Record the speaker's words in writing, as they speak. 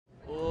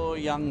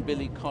you're young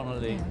Billy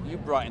Connolly. You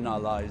brighten our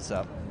lives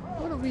up.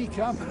 What a wee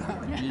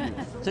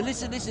camera. So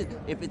listen.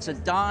 If it's a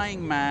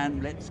dying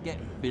man, let's get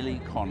Billy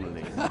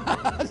Connolly.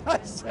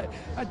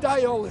 I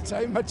die all the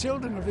time. My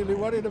children are really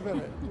worried about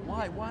it.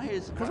 Why? Why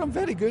is? Because I'm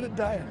very good at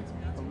dying.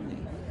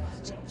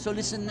 So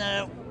listen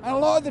now. And a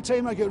lot of the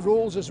time I get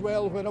roles as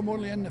well where I'm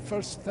only in the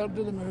first third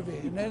of the movie,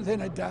 and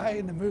then I die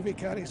and the movie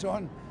carries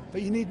on.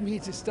 But you need me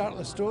to start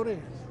the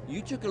story.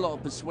 You took a lot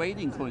of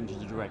persuading, according to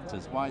the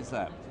directors. Why is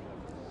that?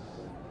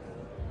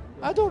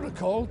 I don't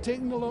recall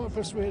taking a lot of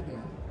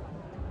persuading.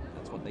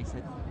 That's what they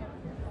said.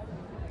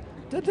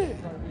 Did they?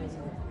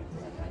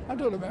 I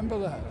don't remember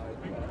that.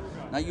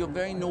 Now you're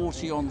very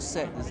naughty on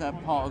set. Is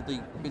that part of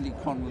the Billy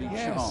Connolly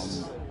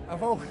Yes.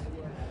 charm?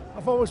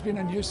 I've always been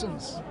a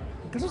nuisance.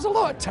 Because there's a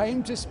lot of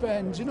time to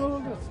spend, you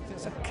know,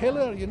 it's a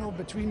killer, you know,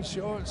 between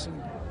shots,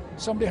 and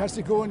somebody has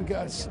to go and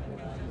get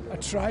a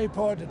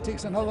tripod. It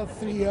takes another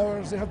 3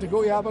 hours. They have to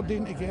go to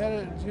Aberdeen to get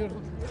it. You're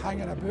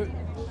hanging about.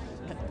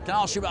 Can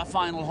I ask you about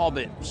Final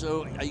Hobbit?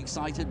 So, are you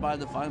excited by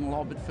the Final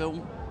Hobbit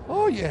film?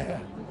 Oh yeah.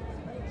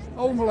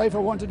 All my life I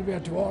wanted to be a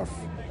dwarf.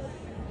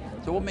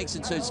 So what makes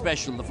it so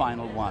special, the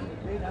final one?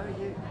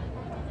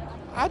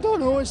 I don't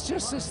know, it's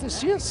the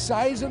sheer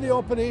size of the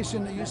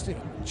operation that used to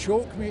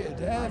choke me to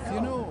death,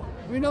 you know.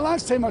 I mean, the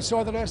last time I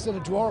saw the rest of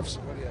the dwarfs,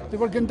 they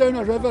were going down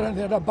a river and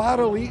they had a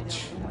barrel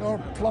each, or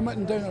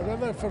plummeting down a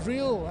river for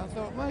real. I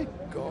thought, my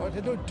God,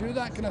 they don't do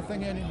that kind of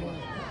thing anymore.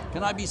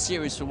 Can I be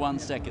serious for 1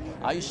 second?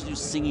 I used to do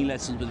singing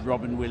lessons with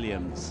Robin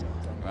Williams.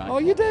 Right? Oh,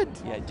 you did?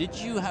 Yeah. Did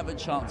you have a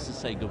chance to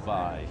say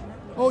goodbye?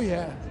 Oh,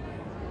 yeah.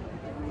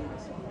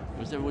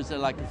 Was there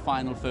like a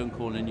final phone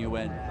call and you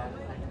went,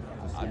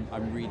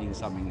 I'm reading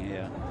something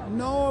here?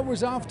 No, it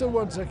was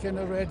afterwards I kind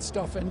of read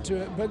stuff into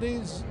it, but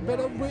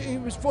he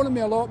was phoning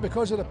me a lot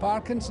because of the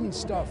Parkinson's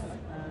stuff.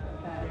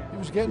 He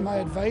was getting my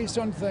advice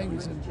on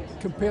things and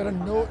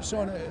comparing notes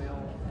on it,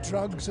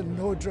 drugs and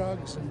no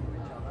drugs, and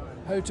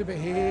how to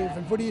behave,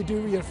 and what do you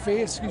do with your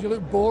face because you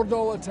look bored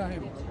all the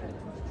time.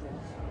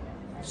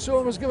 So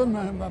I was giving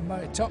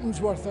my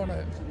tuppence worth on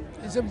it.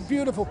 He's a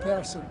beautiful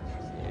person.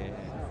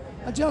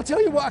 And I'll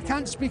tell you what, I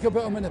can't speak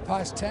about him in the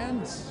past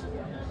tense.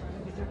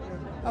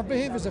 I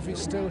behave as if he's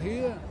still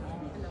here.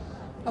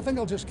 I think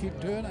I'll just keep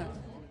doing it.